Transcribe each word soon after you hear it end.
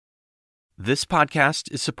This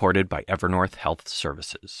podcast is supported by Evernorth Health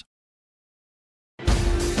Services.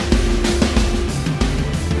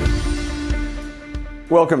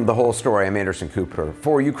 Welcome to The Whole Story. I'm Anderson Cooper.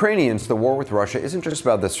 For Ukrainians, the war with Russia isn't just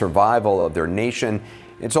about the survival of their nation,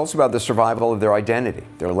 it's also about the survival of their identity,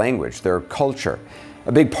 their language, their culture.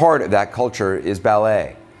 A big part of that culture is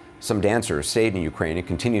ballet. Some dancers stayed in Ukraine and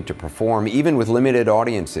continued to perform, even with limited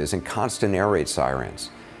audiences and constant air raid sirens.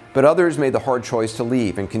 But others made the hard choice to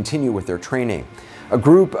leave and continue with their training. A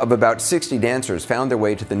group of about 60 dancers found their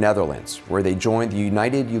way to the Netherlands, where they joined the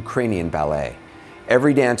United Ukrainian Ballet.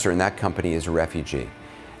 Every dancer in that company is a refugee.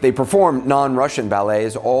 They perform non-Russian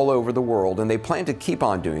ballets all over the world, and they plan to keep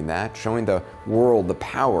on doing that, showing the world the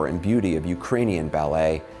power and beauty of Ukrainian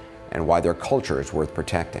ballet and why their culture is worth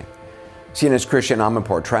protecting. CNN's Christian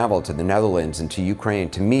Amanpour traveled to the Netherlands and to Ukraine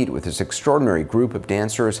to meet with this extraordinary group of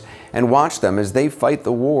dancers and watch them as they fight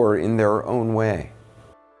the war in their own way.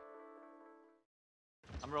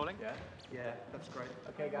 I'm rolling? Yeah, that's great.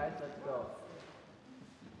 Okay guys, let's go.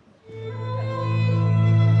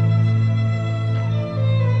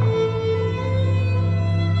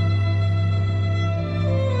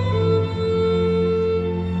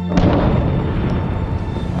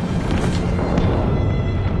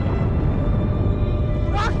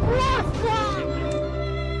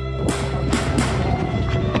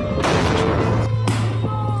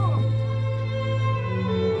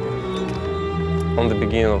 On the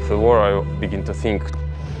beginning of the war, I began to think,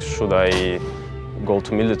 should I go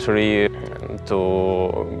to military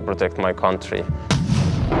to protect my country?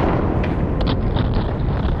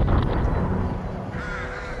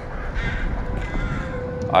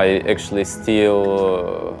 I actually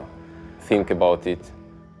still think about it.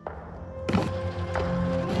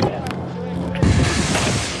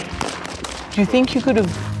 Do you think you could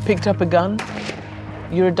have picked up a gun?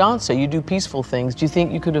 You're a dancer, you do peaceful things. Do you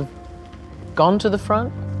think you could have gone to the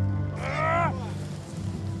front?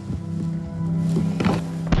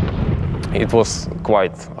 It was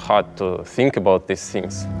quite hard to think about these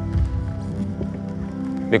things.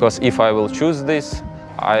 Because if I will choose this,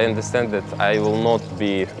 I understand that I will not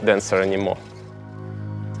be a dancer anymore.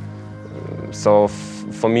 So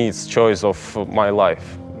for me, it's choice of my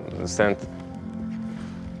life, understand?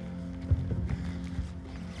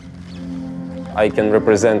 I can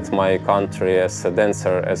represent my country as a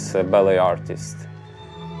dancer, as a ballet artist.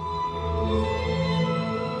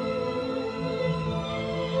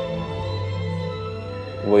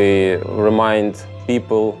 We remind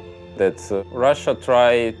people that Russia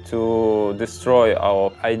tried to destroy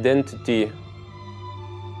our identity.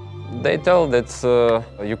 They tell that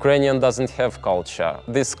Ukrainian doesn't have culture.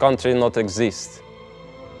 This country not exist.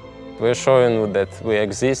 We're showing that we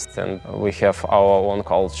exist and we have our own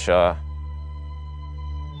culture.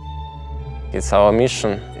 It's our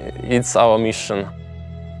mission. It's our mission.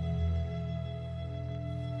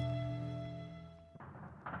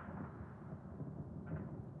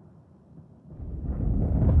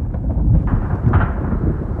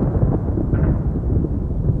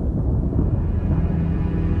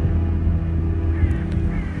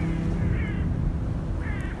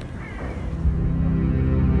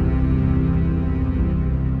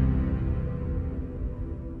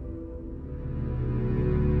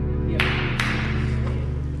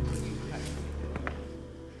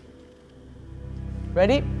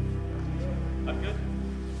 Ready? I'm good.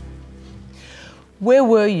 Where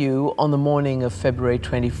were you on the morning of February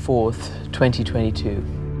 24th, 2022?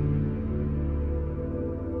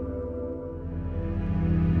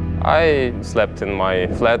 I slept in my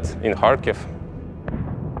flat in Kharkiv.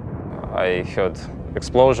 I heard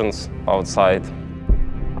explosions outside.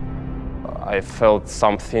 I felt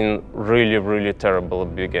something really, really terrible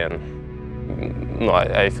began. No,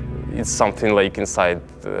 it's something like inside.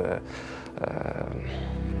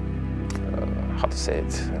 How to say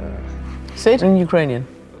it? Say it in Ukrainian.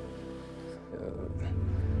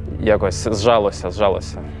 Якось зжалося.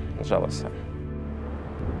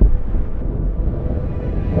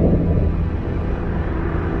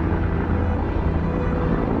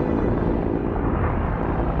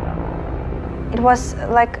 It was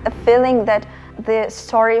like a feeling that the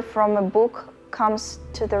story from a book comes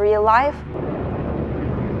to the real life.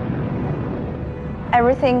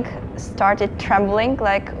 Everything started trembling,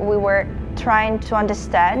 like we were trying to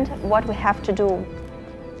understand what we have to do,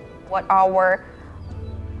 what our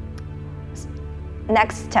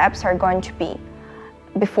next steps are going to be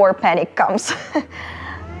before panic comes.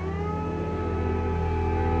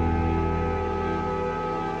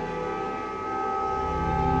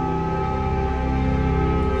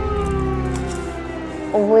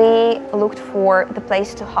 We looked for the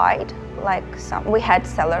place to hide. like we had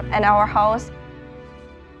cellar in our house.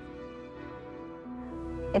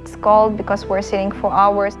 It's cold because we're sitting for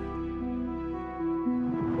hours.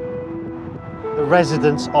 The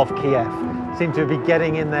residents of Kiev seem to be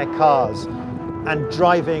getting in their cars and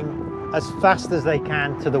driving as fast as they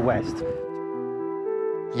can to the west.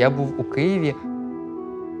 Я був у Києві.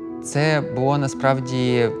 Це було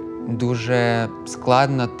насправді дуже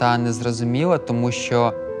складно та незрозуміло, тому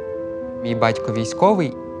що мій батько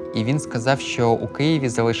військовий, і він сказав, що у Києві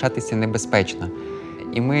залишатися небезпечно.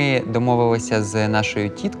 І ми домовилися з нашою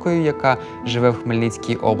тіткою, яка живе в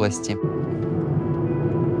Хмельницькій області.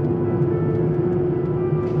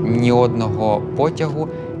 Ні одного потягу,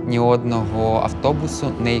 ні одного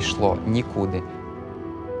автобусу не йшло нікуди.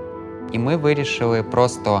 І ми вирішили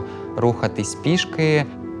просто рухатись пішки.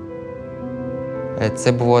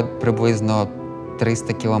 Це було приблизно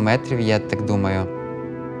 300 кілометрів, я так думаю.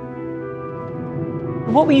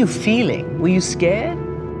 What were you feeling? Were you scared?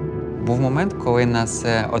 Був момент, коли нас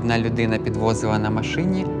одна людина підвозила на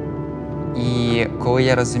машині, і коли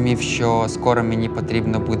я розумів, що скоро мені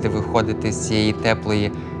потрібно буде виходити з цієї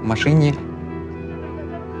теплої машини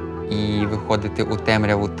і виходити у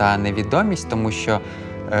темряву та невідомість, тому що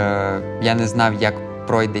я не знав, як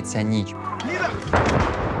пройде ця ніч.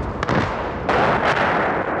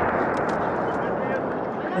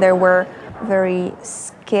 There were very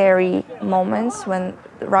scary moments when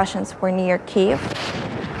the Russians were near Kiev.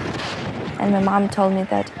 And my mom told me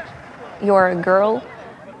that you're a girl,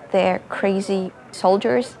 they're crazy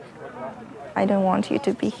soldiers. I don't want you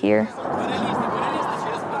to be here.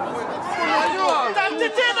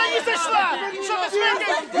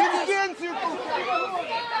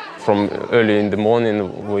 From early in the morning,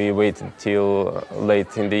 we waited till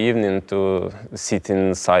late in the evening to sit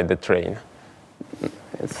inside the train.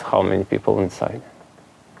 It's how many people inside.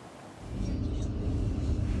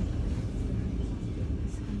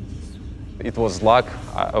 It was luck.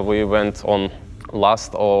 We went on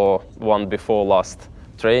last or one before last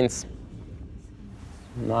trains.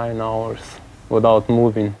 9 hours without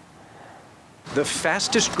moving. The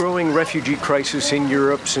fastest growing refugee crisis in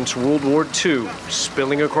Europe since World War II,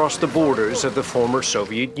 spilling across the borders of the former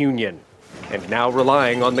Soviet Union, and now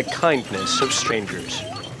relying on the kindness of strangers.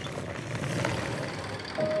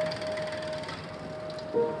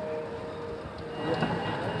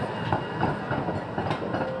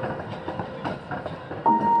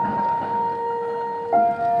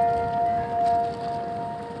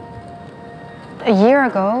 A year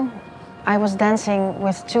ago, I was dancing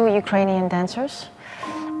with 2 Ukrainian dancers,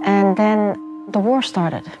 and then the war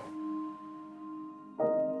started.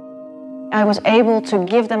 I was able to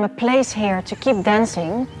give them a place here to keep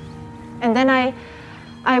dancing, and then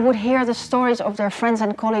I would hear the stories of their friends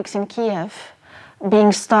and colleagues in Kiev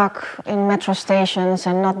being stuck in metro stations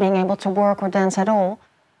and not being able to work or dance at all.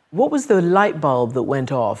 What was the light bulb that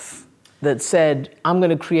went off that said, I'm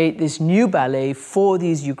going to create this new ballet for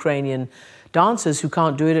these Ukrainian dancers who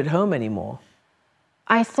can't do it at home anymore?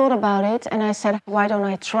 I thought about it and I said, why don't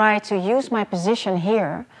I try to use my position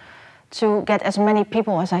here to get as many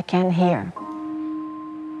people as I can here?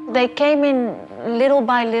 They came in little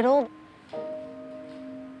by little.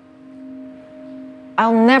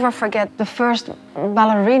 I'll never forget the first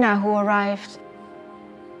ballerina who arrived.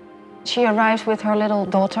 She arrived with her little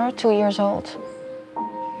daughter, 2 years old.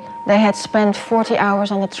 They had spent 40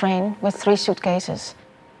 hours on the train with 3 suitcases.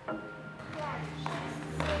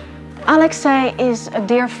 Alexei is a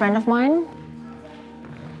dear friend of mine.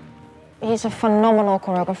 He's a phenomenal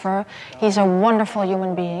choreographer. He's a wonderful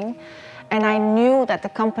human being. And I knew that the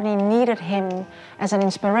company needed him as an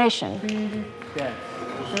inspiration.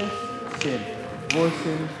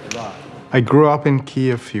 I grew up in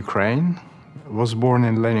Kiev, Ukraine. I was born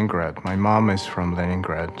in Leningrad. My mom is from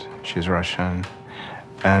Leningrad. She's Russian.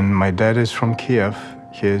 And my dad is from Kiev.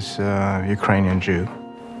 He's a Ukrainian Jew.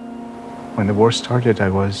 When the war started, I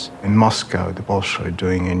was in Moscow, the Bolshoi,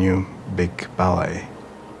 doing a new big ballet.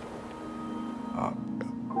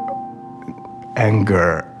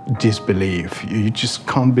 Anger, disbelief. You just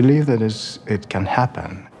can't believe that it can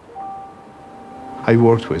happen. I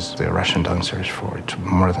worked with the Russian dancers for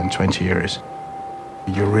more than 20 years.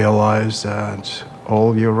 You realize that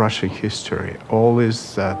all your Russian history, all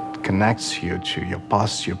this that connects you to your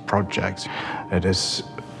past, your projects,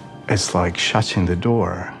 it's like shutting the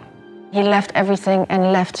door. He left everything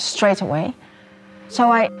and left straight away.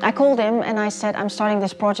 So I called him and I said, I'm starting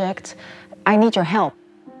this project. I need your help.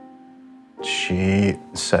 She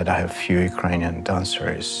said, I have few Ukrainian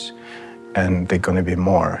dancers and they're going to be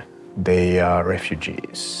more. They are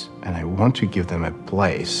refugees and I want to give them a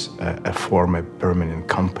place, form a permanent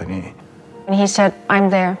company. And he said, I'm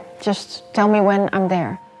there Just tell me when I'm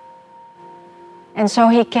there. And so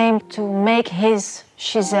he came to make his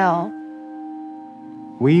Giselle.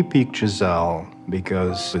 We picked Giselle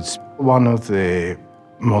because it's one of the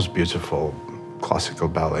most beautiful classical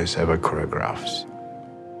ballets ever choreographed.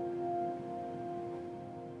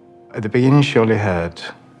 At the beginning, she only had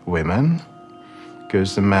women,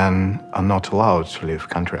 because the men are not allowed to leave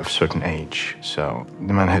country of a certain age. So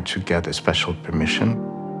the men had to get a special permission.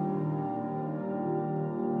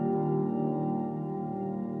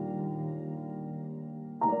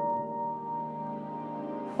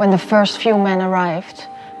 When the first few men arrived,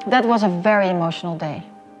 that was a very emotional day.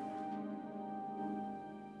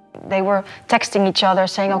 They were texting each other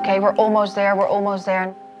saying, okay, we're almost there, we're almost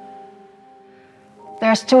there.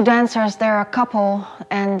 There's two dancers, they're a couple,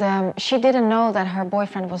 and she didn't know that her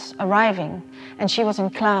boyfriend was arriving, and she was in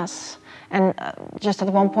class, and just at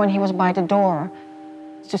one point he was by the door.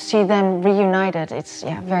 To see them reunited, it's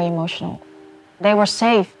very emotional. They were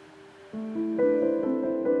safe.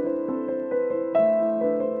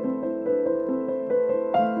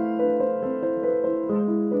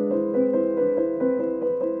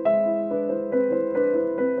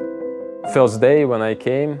 First day when I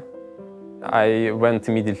came, I went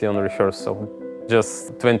immediately on rehearsal,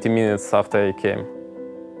 just 20 minutes after I came.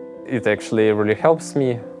 It actually really helps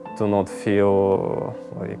me to not feel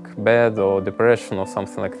like bad or depression or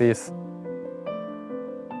something like this.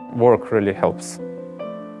 Work really helps.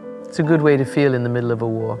 It's a good way to feel in the middle of a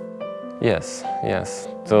war. Yes, yes.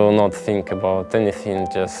 To not think about anything,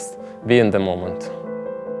 just be in the moment.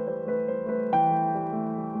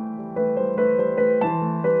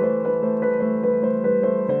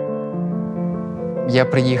 Я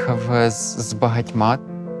приїхав з багатьма.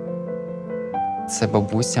 Це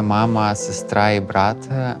бабуся, мама, сестра і брат.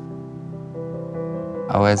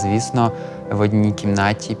 Але, звісно, в одній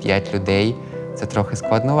кімнаті 5 людей – це трохи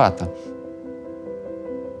складновато.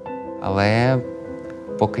 Але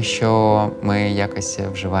поки що ми якось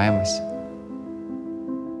вживаємось.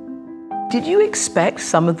 Did you expect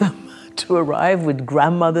some of them to arrive with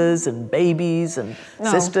grandmothers and babies and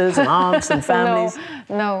sisters and aunts and families?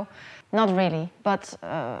 No, not really. But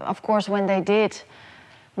of course, when they did,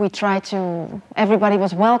 we tried to. Everybody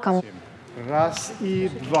was welcome. Раз и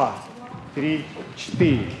два, три,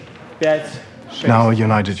 четыре, пять, шесть. Now,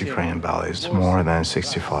 United Ukrainian Ballet is more than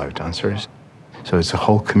 65 dancers, so it's a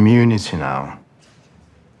whole community now.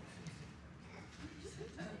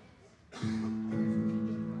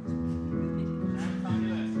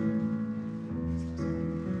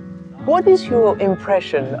 What is your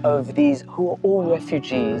impression of these who are all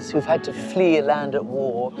refugees who've had to flee a land at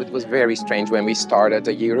war? It was very strange when we started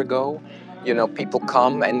a year ago. You know, people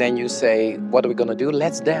come and then you say, what are we gonna do?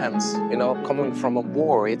 Let's dance. You know, coming from a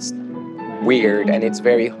war, it's weird and it's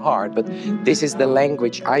very hard, but this is the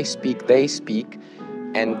language I speak, they speak,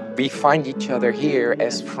 and we find each other here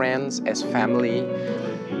as friends, as family.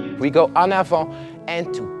 We go en avant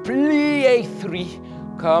and to plie 3,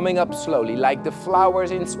 coming up slowly, like the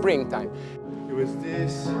flowers in springtime. It was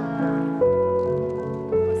this.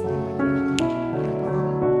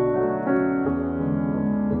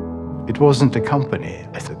 It wasn't a company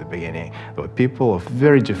at the beginning. There were people of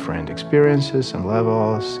very different experiences and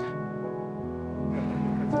levels.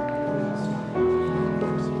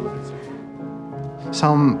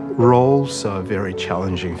 Some roles are very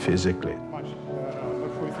challenging physically.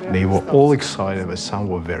 They were all excited, but some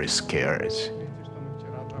were very scared.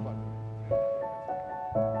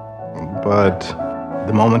 But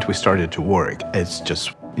the moment we started to work, it's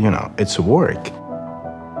just, you know, it's a work.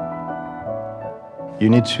 You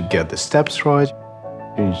need to get the steps right,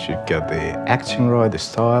 you need to get the acting right, the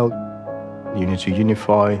style, you need to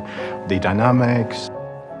unify the dynamics.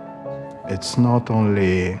 It's not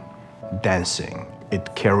only dancing,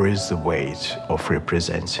 it carries the weight of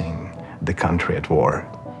representing the country at war.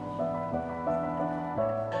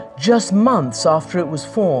 Just months after it was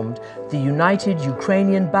formed, the United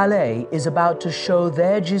Ukrainian Ballet is about to show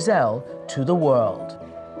their Giselle to the world.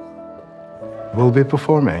 We'll be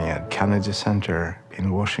performing at Kennedy Center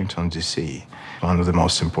in Washington, D.C., one of the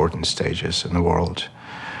most important stages in the world.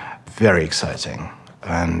 Very exciting.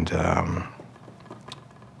 And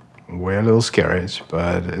we're a little scared,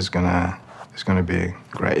 but it's gonna be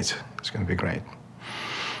great. It's gonna be great.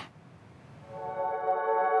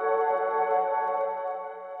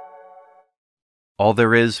 All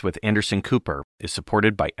There Is with Anderson Cooper is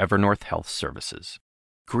supported by Evernorth Health Services.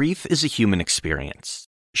 Grief is a human experience.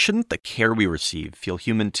 Shouldn't the care we receive feel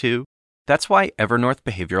human too? That's why Evernorth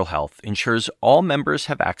Behavioral Health ensures all members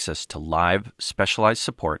have access to live, specialized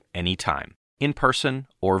support anytime, in person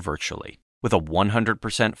or virtually. with a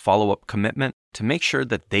 100% follow-up commitment to make sure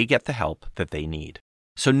that they get the help that they need.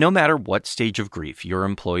 So no matter what stage of grief your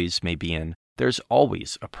employees may be in, there's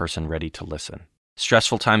always a person ready to listen.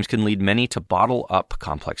 Stressful times can lead many to bottle up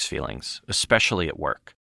complex feelings, especially at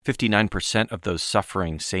work. 59% of those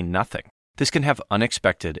suffering say nothing. This can have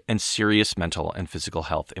unexpected and serious mental and physical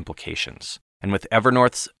health implications. And with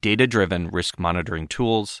Evernorth's data-driven risk monitoring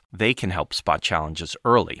tools, they can help spot challenges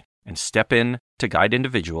early and step in to guide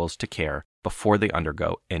individuals to care before they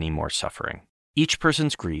undergo any more suffering. Each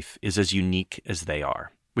person's grief is as unique as they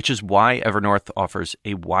are, which is why Evernorth offers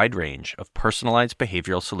a wide range of personalized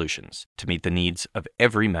behavioral solutions to meet the needs of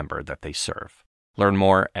every member that they serve. Learn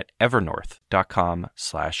more at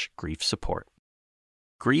evernorth.com/grief support.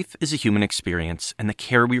 Grief is a human experience, and the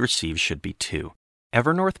care we receive should be too.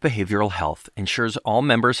 Evernorth Behavioral Health ensures all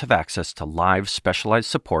members have access to live, specialized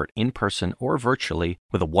support in person or virtually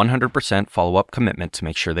with a 100% follow-up commitment to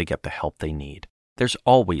make sure they get the help they need. There's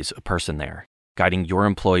always a person there, guiding your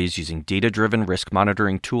employees using data-driven risk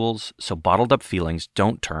monitoring tools so bottled-up feelings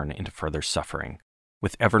don't turn into further suffering.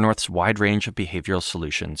 With Evernorth's wide range of behavioral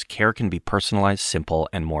solutions, care can be personalized, simple,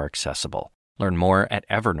 and more accessible. Learn more at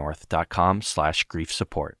evernorth.com/grief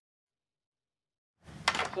support.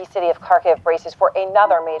 The key city of Kharkiv braces for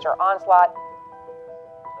another major onslaught.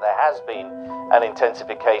 There has been an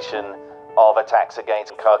intensification of attacks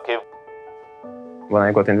against Kharkiv. When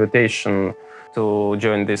I got invitation to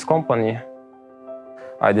join this company,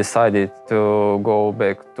 I decided to go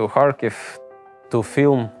back to Kharkiv to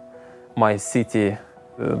film my city,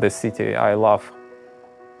 the city I love.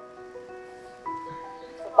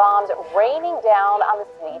 Bombs raining down on the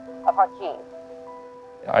city of Kharkiv.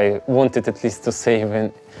 I wanted at least to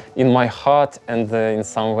save in my heart, and in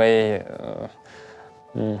some way,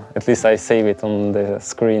 at least I save it on the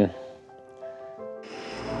screen.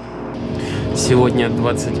 Сегодня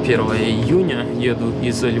 21 июня, еду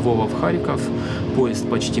из Львова в Харьков, поезд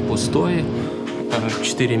почти пустой,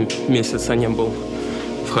 4 месяца не был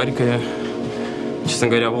в Харькове, честно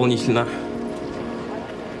говоря, волнительно.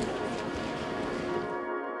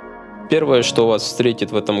 Первое, что вас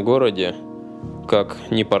встретит в этом городе, как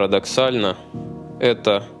ни парадоксально,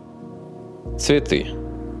 это цветы.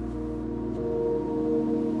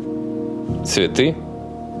 Цветы.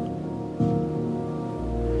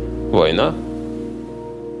 Война.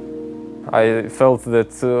 I felt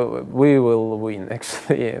that we will win,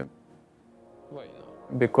 actually,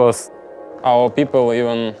 because our people,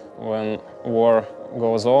 even when war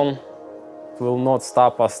goes on, will not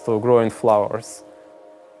stop us to growing flowers.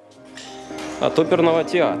 От оперного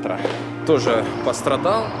театра тоже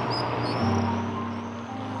пострадал.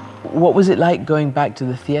 What was it like going back to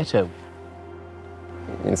the theatre?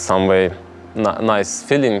 In some way, nice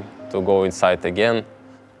feeling to go inside again.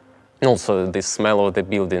 Also, the smell of the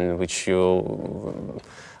building, which you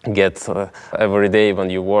get every day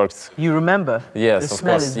when you work. You remember? Yes, the of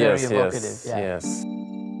smell course. is very yes, evocative. yes, Yeah. yes.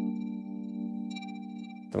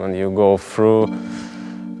 When you go through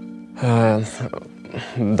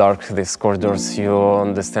dark these corridors, you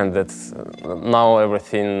understand that now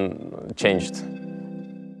everything changed.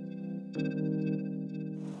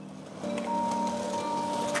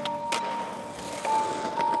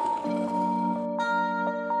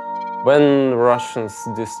 When Russians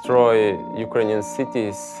destroy Ukrainian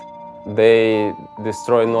cities, they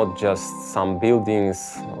destroy not just some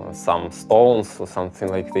buildings, or some stones or something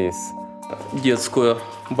like this. Детскую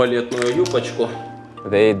балетную юбочку.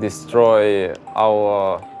 They destroy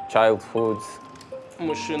our childhood,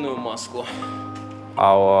 Мышиную маску.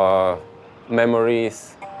 our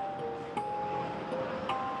memories,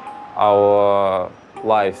 our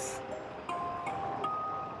lives.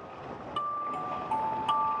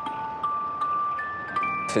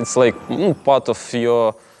 It's like part of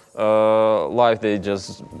your life. They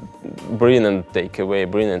just bring and take away,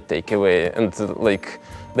 and like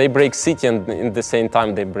they break city, and in the same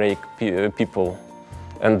time they break people,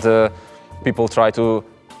 and people try to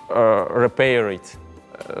repair it,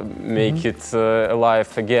 make it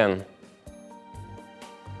alive again.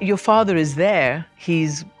 Your father is there.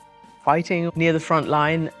 He's fighting near the front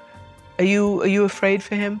line. Are you afraid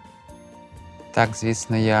for him? Так,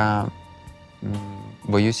 звісно, я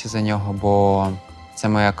боюся за нього, бо це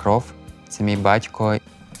моя кров, це мій батько.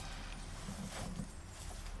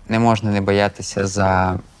 Не можна не боятися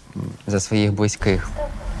за своїх близьких.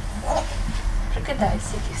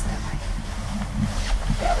 Прикидайся, іди, вставай.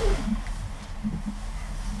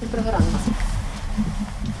 Доброго ранку.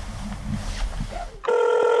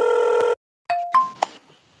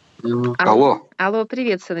 Алло. Алло,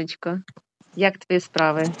 привіт, синочко. Як твої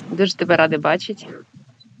справи? Дуже тебе радий бачити.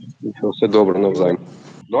 Все добре, навзаєм.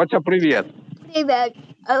 Доця, привіт. Привет.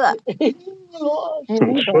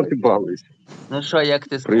 Що ти балуєшся? Ну що, як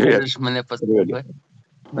ти Привіт. скажеш, мене постригли?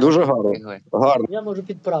 Дуже гарно. Гарно. Я можу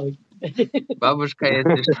підправити. Бабушка,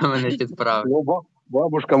 якщо що, мене підправить. Ну,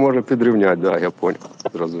 бабушка може підрівняти, да, я понял,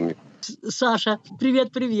 зрозумів. Саша,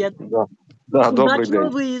 привіт. Да, добрий Удачного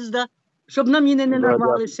день. виїзду, щоб на міни не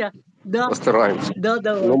нарвалися. Да. Постараємося. Да,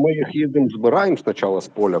 давай. Ну, ми їх їздимо, збираємо спочатку з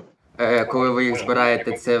поля. Коли ви їх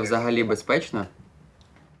збираєте, це взагалі безпечно?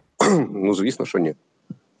 Ну, звісно, що ні.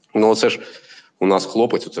 Ну, оце ж у нас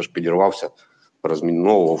хлопець, оце ж підірвався,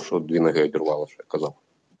 розміновував, що 2 ноги одірвало, що я казав.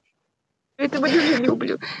 Я тебе дуже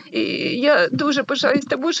люблю. І я дуже пишаюсь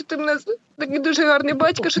тобою, що ти в нас такий дуже гарний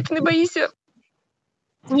батько, що ти не боїшся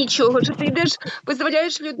нічого, що ти йдеш,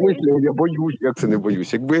 визволяєш людей. Я боюсь, як це не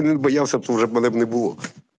боюсь? Якби я не боявся, то вже мене б не було.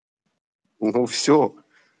 Ну, все,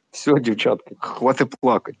 дівчатки, хватить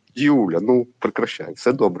плакати. Юля, ну, прекращай,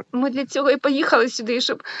 все добре. Ми для цього і поїхали сюди,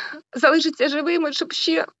 щоб залишитися живими, щоб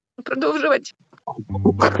ще продовжувати.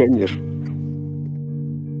 Звісно.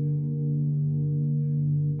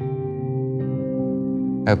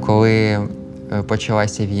 Коли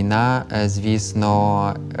почалася війна,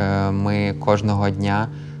 звісно, ми кожного дня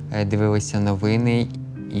дивилися новини,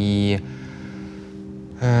 і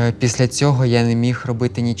після цього я не міг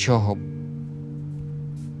робити нічого.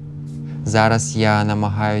 Зараз я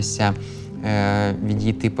намагаюся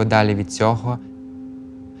відійти подалі від цього.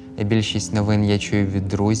 Більшість новин я чую від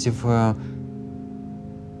друзів,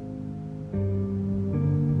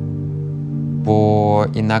 бо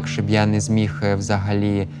інакше б я не зміг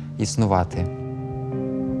взагалі існувати.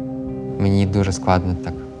 Мені дуже складно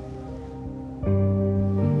так.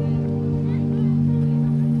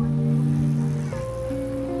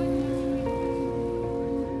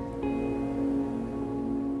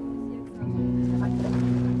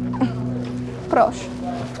 Прошу.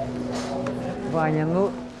 Ваня,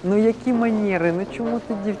 ну які манери? Ну чому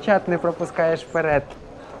ти дівчат не пропускаєш вперед?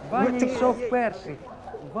 Ваня йшов перший.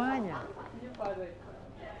 Ваня.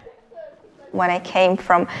 When I came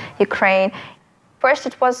from Ukraine, first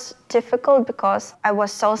it was difficult because I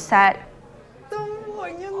was so sad.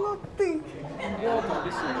 Ваня, ну ти.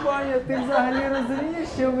 Ваня, ти взагалі розумієш,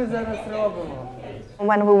 що ми зараз робимо?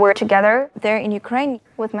 When we were together there in Ukraine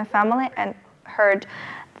with my family and heard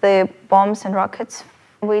the bombs and rockets,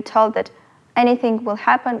 we told that anything will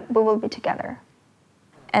happen, we will be together.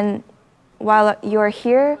 And while you're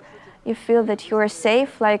here, you feel that you are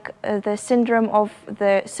safe, like the syndrome of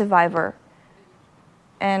the survivor.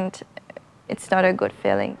 And it's not a good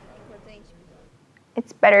feeling.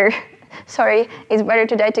 It's better, it's better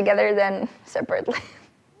to die together than separately.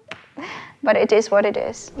 But it is what it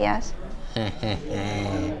is, yes.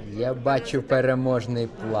 Я бачу переможний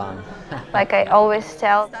план. Like I always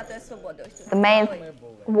tell, the main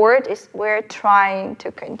word is we're trying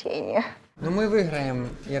to continue. Ну ми виграємо,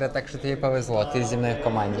 Іра, так що тобі повезло, ти зі мною в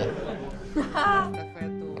команді.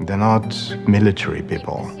 They're not military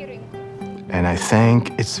people. And I think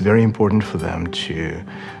it's very important for them to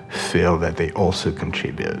feel that they also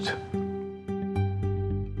contribute.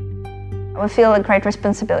 We feel a great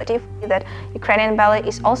responsibility that Ukrainian ballet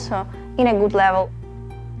is also in a good level.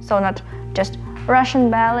 So not just Russian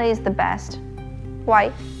ballet is the best. Why?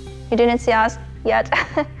 You didn't see us yet?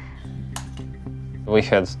 We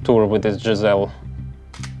had tour with this Giselle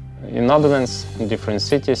in Netherlands, in different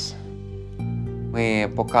cities. Ми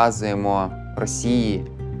показуємо Росії,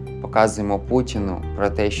 показуємо Путіну про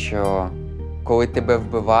те, що коли тебе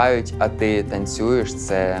вбивають, а ти танцюєш,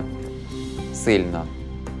 це сильно.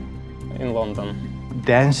 In London.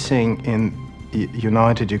 Dancing in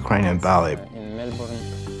United Ukrainian Ballet In Melbourne.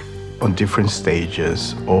 on different stages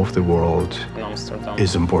of the world In Amsterdam.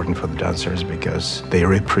 is important for the dancers because they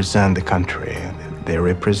represent the country, they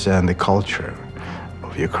represent the culture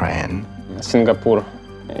of Ukraine. Singapore.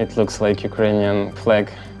 It looks like Ukrainian flag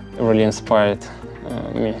really inspired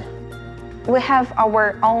me. We have our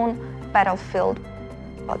own battlefield,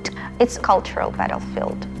 but it's a cultural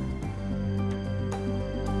battlefield.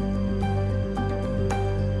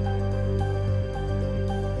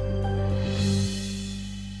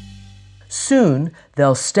 Soon,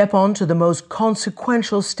 they'll step on to the most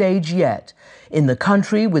consequential stage yet, in the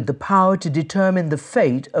country with the power to determine the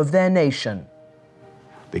fate of their nation.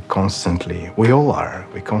 We all are,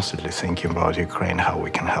 we're constantly thinking about Ukraine, how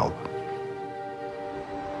we can help.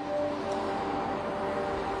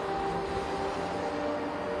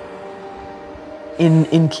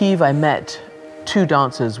 In Kyiv, I met 2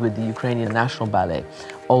 dancers with the Ukrainian National Ballet,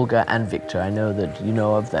 Olga and Victor. I know that you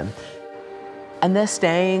know of them. And they're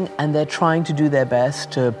staying and they're trying to do their best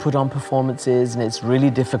to put on performances, and it's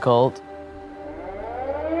really difficult.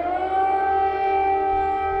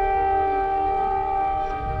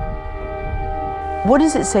 What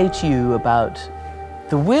does it say to you about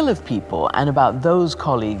the will of people and about those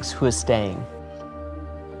colleagues who are staying?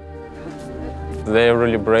 They're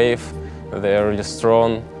really brave, they're really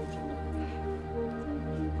strong.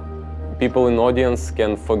 People in audience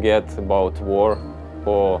can forget about war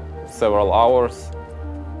for several hours,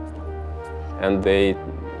 and they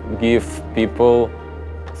give people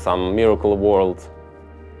some miracle world.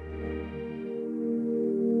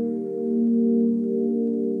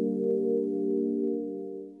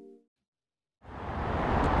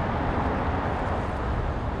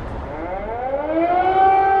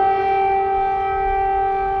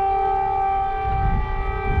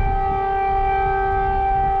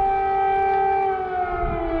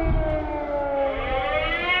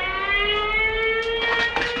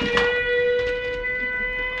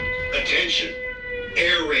 Attention,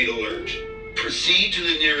 air raid alert. Proceed to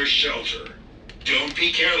the nearest shelter. Don't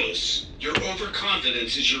be careless. Your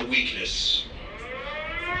overconfidence is your weakness.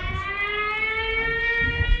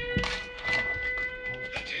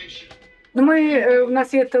 У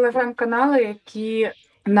нас є телеграм-канали, які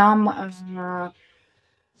нам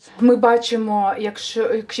ми бачимо,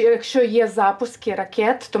 якщо є запуски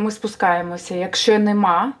ракет, то ми спускаємося. Якщо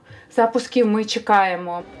нема запусків, ми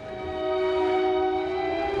чекаємо.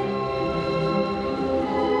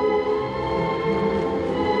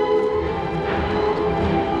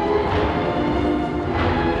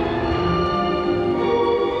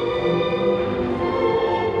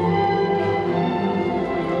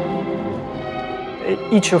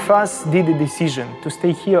 Each of us did a decision to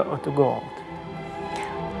stay here or to go out.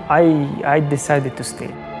 I decided to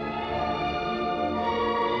stay.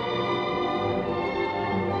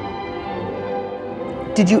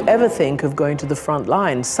 Did you ever think of going to the front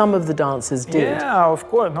line? Some of the dancers did. Yeah, of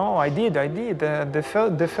course. No, I did.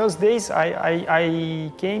 The first days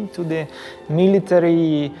I came to the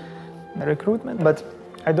military recruitment, but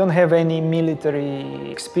I don't have any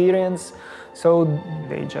military experience. So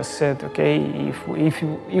they just said, okay,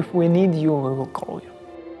 if we need you, we will call you.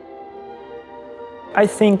 I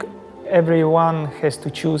think everyone has to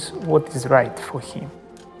choose what is right for him.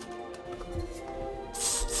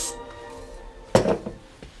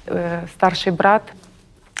 Старший брат,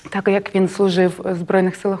 так як він служив в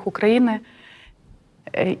Збройних силах України,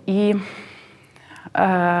 і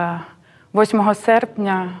 8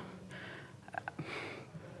 серпня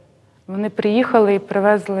вони приїхали і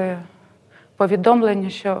привезли повідомлення,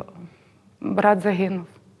 що брат загинув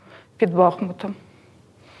під Бахмутом.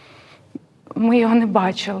 Ми його не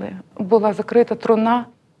бачили. Була закрита труна.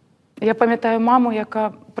 Я пам'ятаю маму,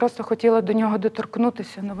 яка просто хотіла до нього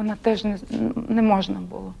доторкнутися, але вона теж не можна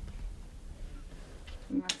було.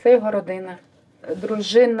 Це його родина.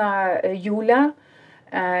 Дружина Юля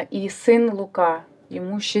і син Лука.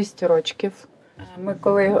 Йому 6 років. Ми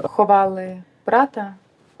коли ховали брата,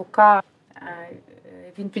 Лука,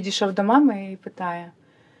 він підійшов до мами і питає: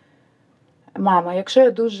 «Мама, якщо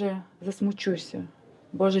я дуже засмучуся,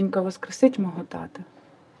 Боженька воскресить мого тата?»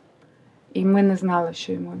 І ми не знали,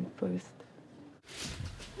 що йому відповісти.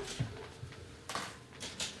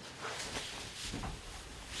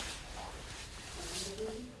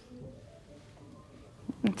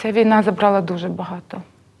 Ця війна забрала дуже багато.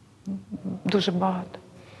 Дуже багато.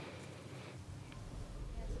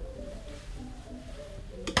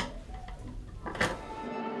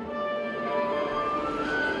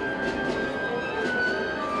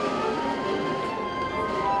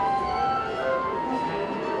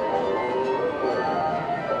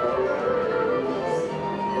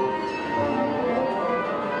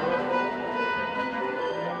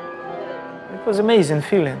 It was an amazing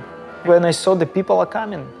feeling when I saw the people are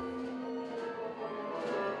coming.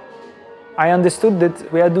 I understood that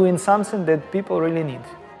we are doing something that people really need.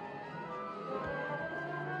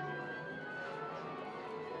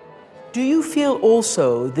 Do you feel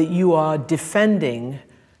also that you are defending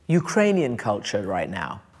Ukrainian culture right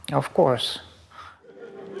now? Of course.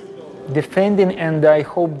 Defending and I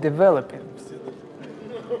hope developing.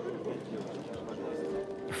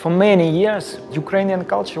 For many years, Ukrainian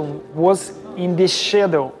culture was in the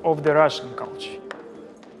shadow of the Russian culture.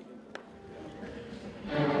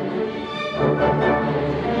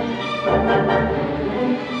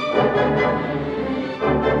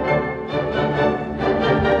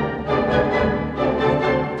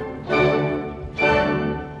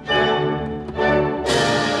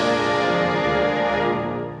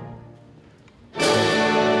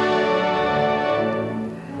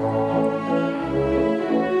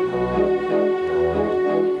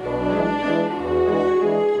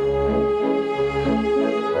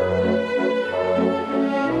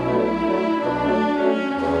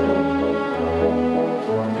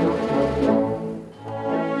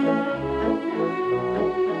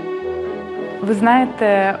 Ви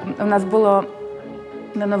знаєте, у нас було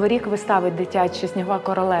на Новий рік вистави дитячі «Снігова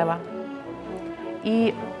королева»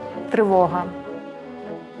 і тривога.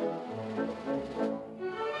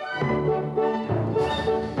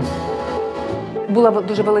 Була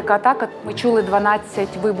дуже велика атака. Ми чули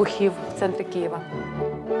 12 вибухів в центрі Києва.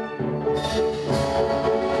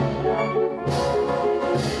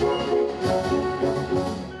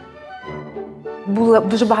 Було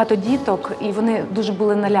дуже багато діток, і вони дуже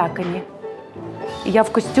були налякані. І я в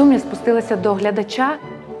костюмі спустилася до глядача,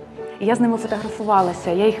 і я з ними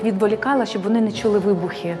фотографувалася. Я їх відволікала, щоб вони не чули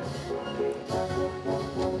вибухи.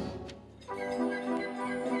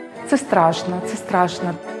 Це страшно, це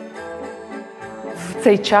страшно. В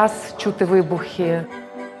цей час чути вибухи.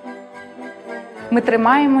 Ми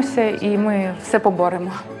тримаємося і ми все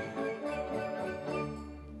поборемо.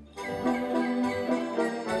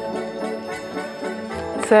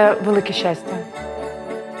 Це велике щастя.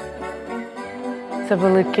 Це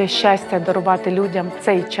велике щастя дарувати людям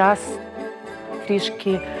цей час.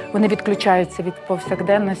 Трішки вони відключаються від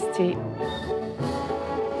повсякденності.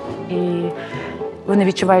 І вони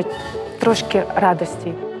відчувають трошки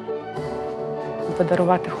радості.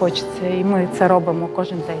 Подарувати хочеться, і ми це робимо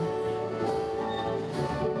кожен день.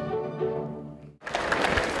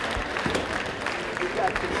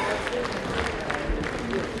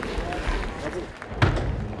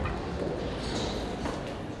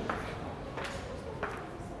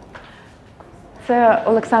 Це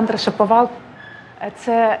Олександр Шаповал.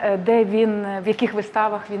 Це де він, в яких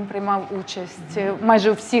виставах він приймав участь.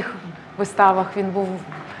 Майже у всіх виставах він був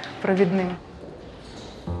провідним.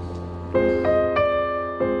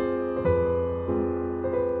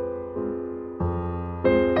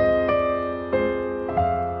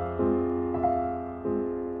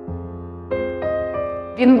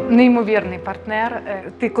 Він неймовірний партнер.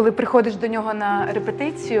 Ти, коли приходиш до нього на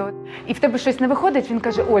репетицію, і в тебе щось не виходить, він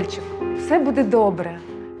каже: Ольчик, все буде добре.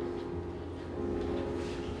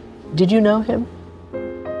 Did you know him?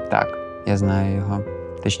 Так, я знаю його.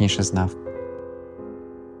 Точніше, знав.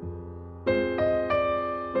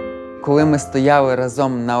 Коли ми стояли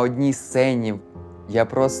разом на одній сцені, я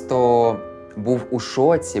просто був у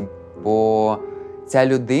шоці, бо ця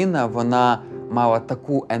людина, вона мала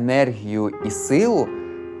таку енергію і силу,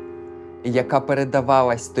 яка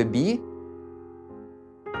передавалась тобі.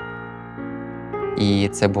 І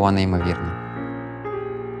це було неймовірно.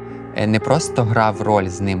 Не просто грав роль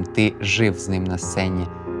з ним, ти жив з ним на сцені.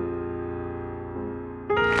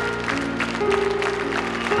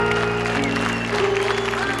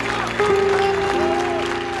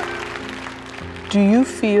 Do you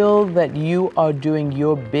feel that you are doing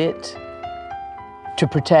your bit to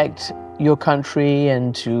protect your country and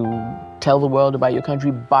to tell the world about your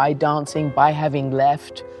country by dancing, by having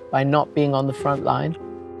left, by not being on the front line?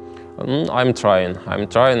 I'm trying.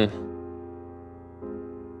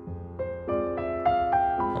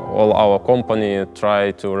 All our company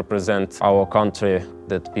try to represent our country,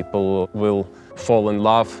 that people will fall in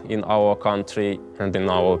love in our country and in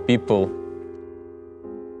our people.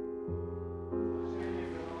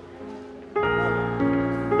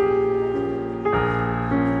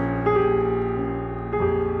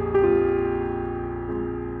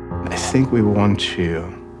 I think we want to,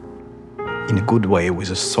 in a good way, with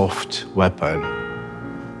a soft weapon,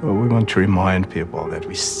 we want to remind people that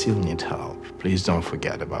we still need help. Please don't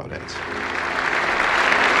forget about it.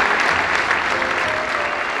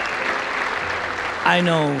 I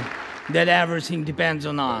know that everything depends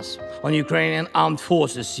on us, on Ukrainian armed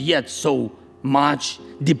forces, yet so much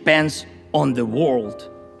depends on the world.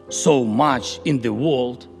 So much in the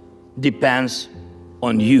world depends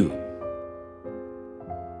on you.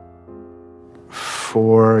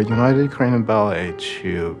 For United Ukrainian Ballet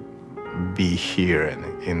to be here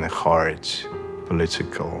in the heart,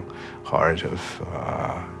 political heart of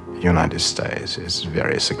United States is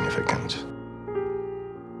very significant.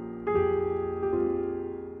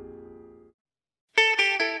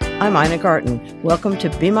 I'm Ina Garten. Welcome to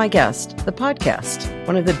Be My Guest, the podcast.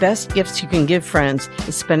 One of the best gifts you can give friends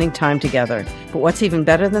is spending time together. But what's even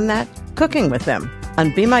better than that? Cooking with them.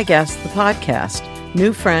 On Be My Guest, the podcast,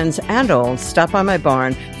 new friends and old stop by my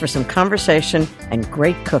barn for some conversation and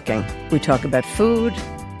great cooking. We talk about food,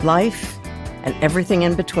 life, and everything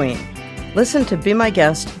in between. Listen to Be My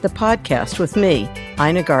Guest, the podcast with me,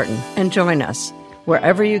 Ina Garten, and join us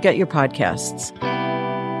wherever you get your podcasts.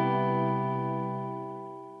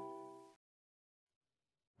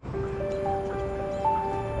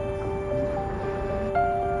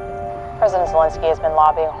 President Zelensky has been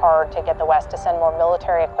lobbying hard to get the West to send more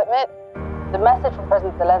military equipment. The message from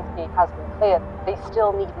President Zelensky has been clear. They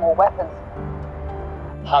still need more weapons.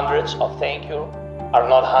 Hundreds of thank you are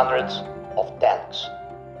not hundreds of thanks.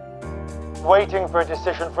 Waiting for a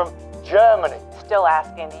decision from Germany. Still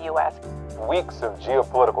asking the U.S. Weeks of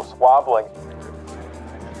geopolitical squabbling.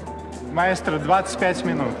 Маэстро, 25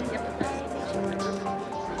 минут.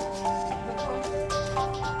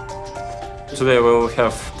 Today we will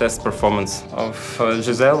have test performance of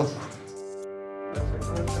Giselle.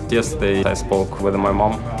 Yesterday I spoke with my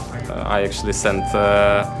mom. I actually sent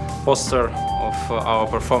a poster of our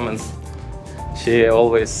performance. She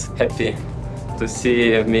always happy to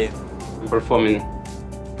see me performing.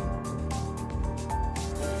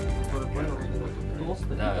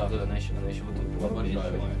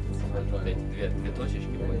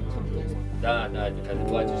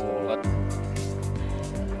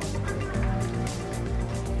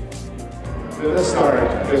 Let's start,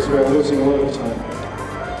 because we're losing a lot of time.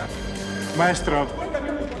 Maestro.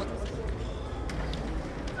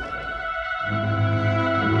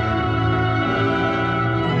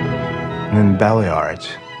 In ballet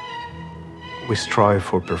art, we strive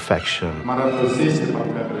for perfection.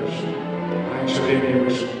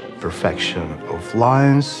 Perfection of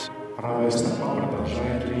lines,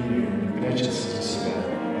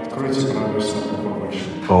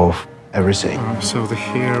 of everything. So the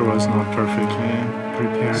hair was not perfectly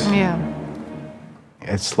prepared. Yeah.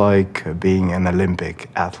 It's like being an Olympic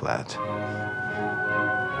athlete.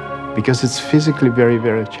 Because it's physically very,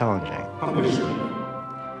 very challenging.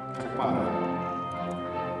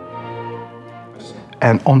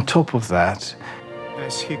 And on top of that,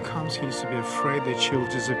 as he comes, he needs to be afraid that she'll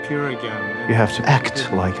disappear again. You have to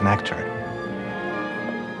act like an actor.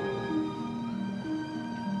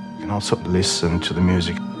 You can also listen to the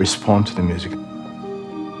music, respond to the music.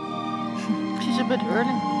 She's a bit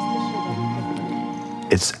early.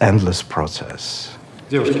 It's endless process.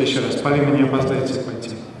 You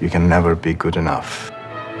can never be good enough.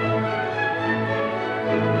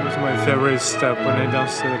 It was my favorite step when I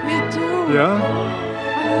danced it. Me too. Yeah?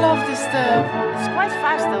 I love this step. It's quite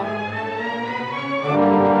fast though.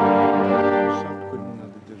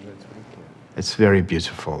 It's very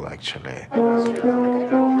beautiful, actually. I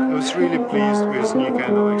was really pleased with Nika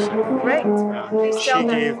and Alexei. Great. Yeah. She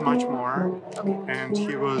gave much more, and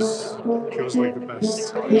he was like the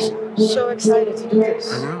best. He's so excited to do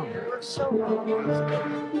this. I know. So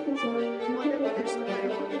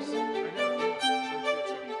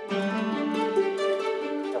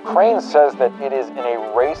Ukraine says that it is in a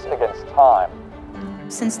race against time.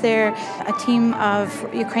 Since they're a team of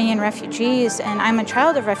Ukrainian refugees, and I'm a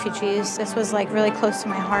child of refugees, this was like really close to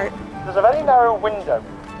my heart. There's a very narrow window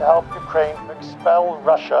to help Ukraine expel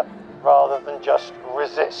Russia rather than just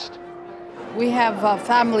resist. We have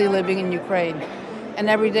family living in Ukraine, and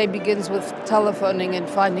every day begins with telephoning and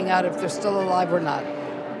finding out if they're still alive or not.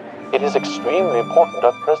 It is extremely important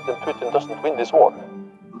that President Putin doesn't win this war.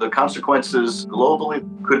 The consequences globally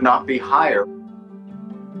could not be higher.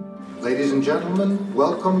 Ladies and gentlemen,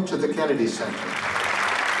 welcome to the Kennedy Center.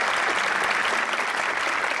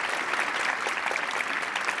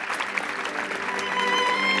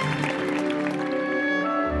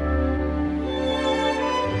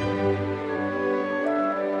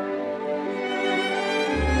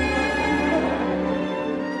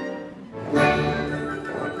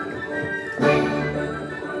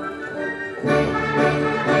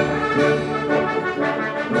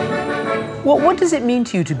 What does it mean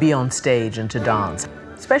to you to be on stage and to dance,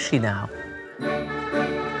 especially now?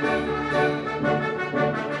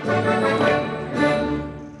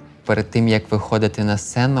 Перед тим, як виходити на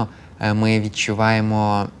сцену, ми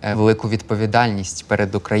відчуваємо велику відповідальність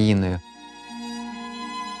перед Україною.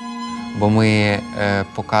 Бо ми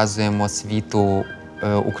показуємо світу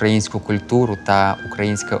українську культуру та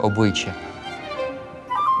українське обличчя.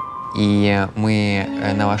 І ми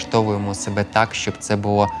налаштовуємо себе так, щоб це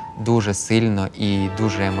було дуже сильно і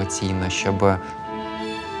дуже емоційно, щоб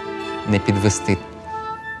не підвести.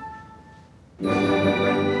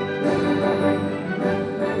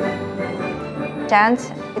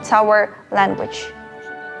 Dance, it's our language.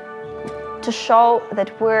 To show that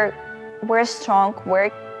we're strong,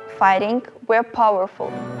 we're fighting, we're powerful.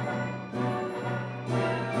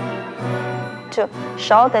 To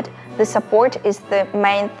show that the support is the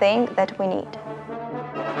main thing that we need.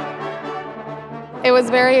 It was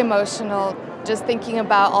very emotional, just thinking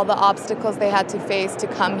about all the obstacles they had to face to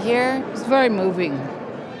come here. It was very moving.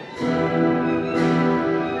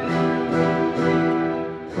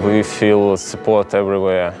 We feel support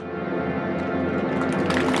everywhere.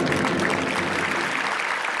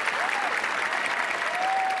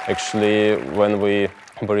 Actually, when we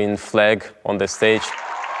bring flag on the stage,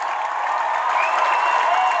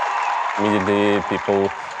 Immediately people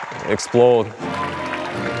explode.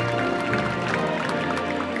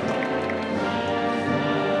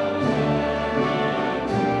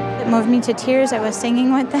 It moved me to tears. I was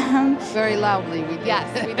singing with them. Very loudly, we did. Yes,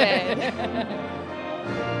 we did.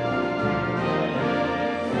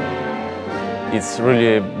 It's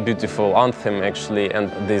really a beautiful anthem, actually,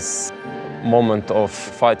 and this moment of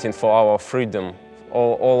fighting for our freedom.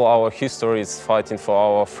 All our history is fighting for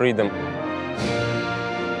our freedom.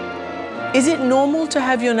 Is it normal to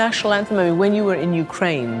have your national anthem? I mean, when you were in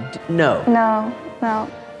Ukraine, no. No, no.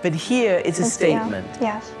 But here it's a statement.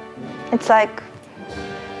 Yeah, yes. It's like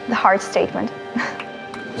the heart statement.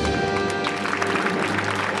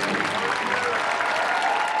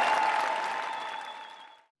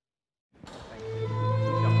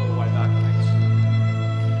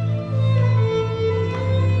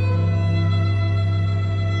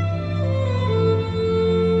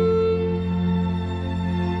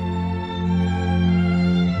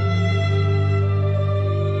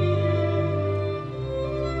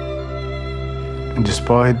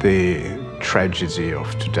 Despite the tragedy of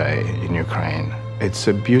today in Ukraine, it's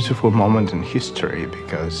a beautiful moment in history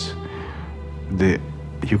because the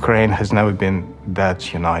Ukraine has never been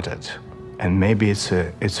that united. And maybe it's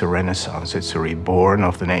a renaissance, it's a reborn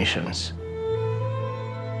of the nations.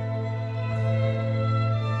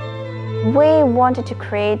 We wanted to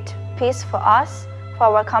create peace for us, for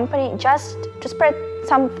our company, just to spread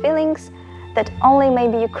some feelings that only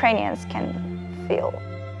maybe Ukrainians can feel.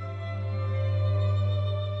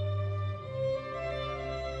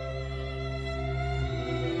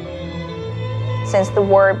 Since the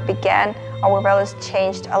war began, our values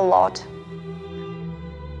changed a lot.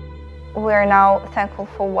 We are now thankful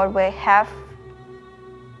for what we have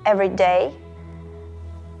every day.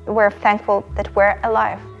 We're thankful that we're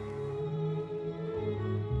alive.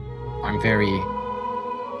 I'm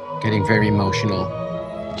getting very emotional.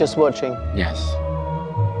 Just watching? Yes.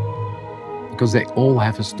 Because they all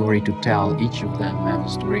have a story to tell. Each of them have a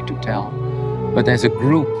story to tell. But as a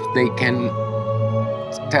group, they can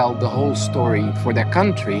tell the whole story for their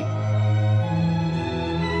country.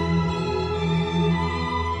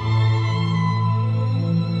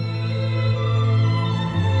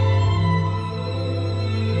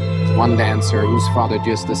 One dancer whose father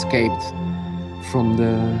just escaped from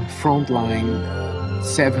the front line.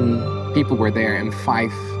 7 people were there and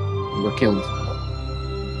 5 were killed.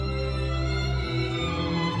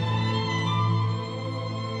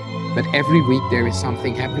 But every week there is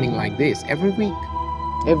something happening like this. Every week.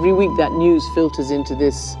 Every week that news filters into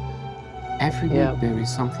this. Every week there is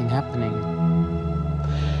something happening.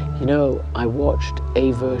 You know, I watched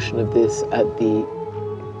a version of this at the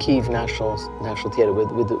Kyiv National Theatre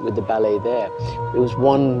with the ballet there. There was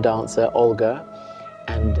one dancer, Olga,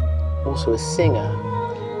 and also a singer,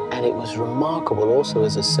 and it was remarkable also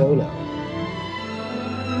as a solo.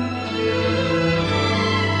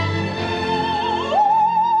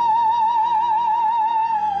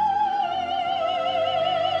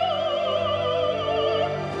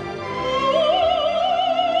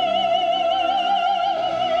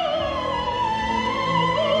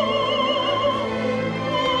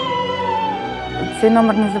 Цей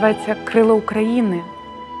номер називається «Крила України».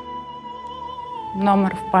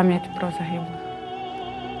 Номер в пам'ять про загиблих.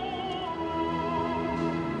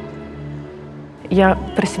 Я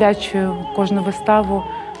присвячую кожну виставу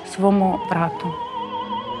своєму брату.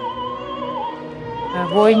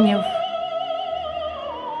 Воїнів,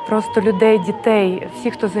 просто людей, дітей,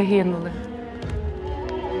 всі, хто загинули.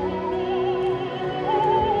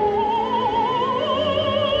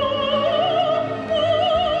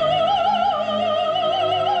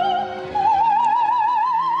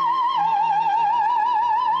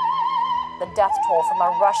 The death toll from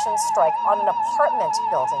a Russian strike on an apartment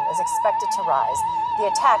building is expected to rise. The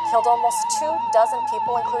attack killed almost 24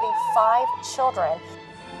 people, including 5 children.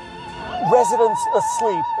 Residents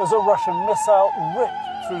asleep as a Russian missile ripped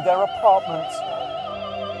through their apartments.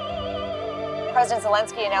 President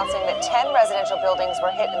Zelensky announcing that 10 residential buildings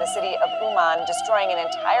were hit in the city of Uman, destroying an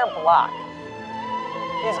entire block.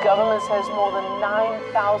 His government says more than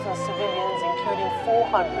 9,000 civilians, including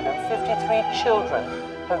 453 children,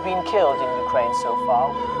 have been killed in Ukraine so far.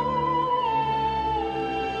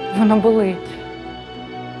 Воно болить.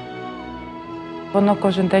 Воно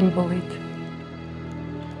кожен день болить.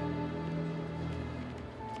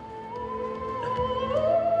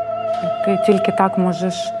 Ти тільки так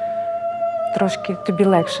можеш, трошки тобі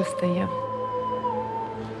легше стає.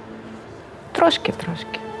 Трошки.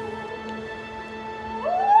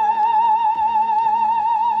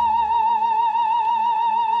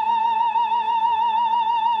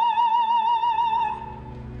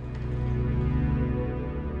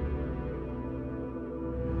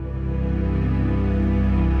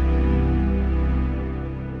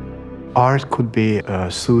 Art could be a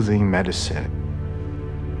soothing medicine.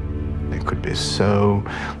 It could be so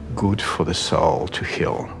good for the soul to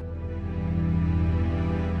heal.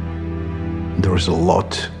 There is a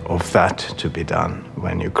lot of that to be done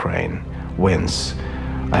when Ukraine wins.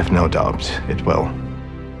 I have no doubt it will.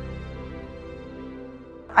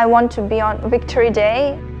 I want to be on Victory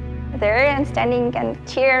Day there and standing and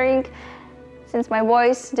cheering. Since my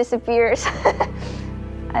voice disappears,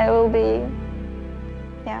 I will be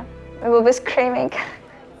screaming.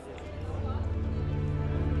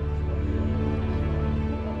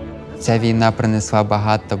 Ця війна принесла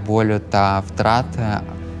багато болю та втрат,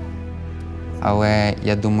 але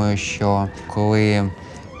я думаю, що коли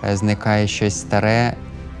зникає щось старе,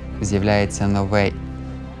 з'являється нове,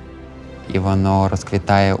 і воно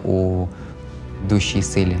розквітає у душі й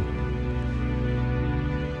силі.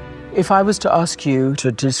 If I was to ask you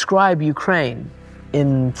to describe Ukraine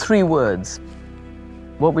in 3 words,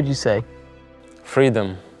 what would you say?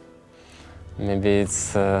 Freedom. Maybe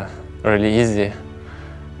it's really easy.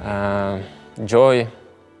 Joy.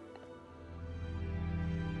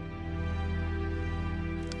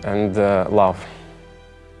 And love.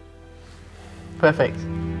 Perfect.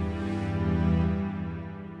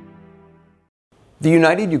 The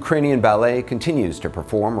United Ukrainian Ballet continues to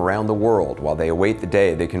perform around the world while they await the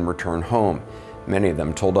day they can return home. Many of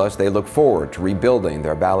them told us they look forward to rebuilding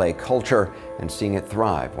their ballet culture and seeing it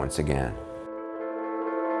thrive once again.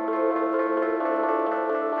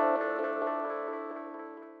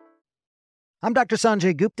 I'm Dr.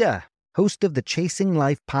 Sanjay Gupta, host of the Chasing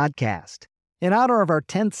Life podcast. In honor of our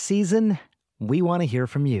 10th season, we want to hear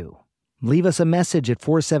from you. Leave us a message at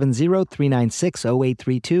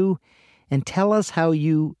 470-396-0832 and tell us how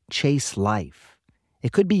you chase life.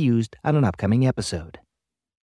 It could be used on an upcoming episode.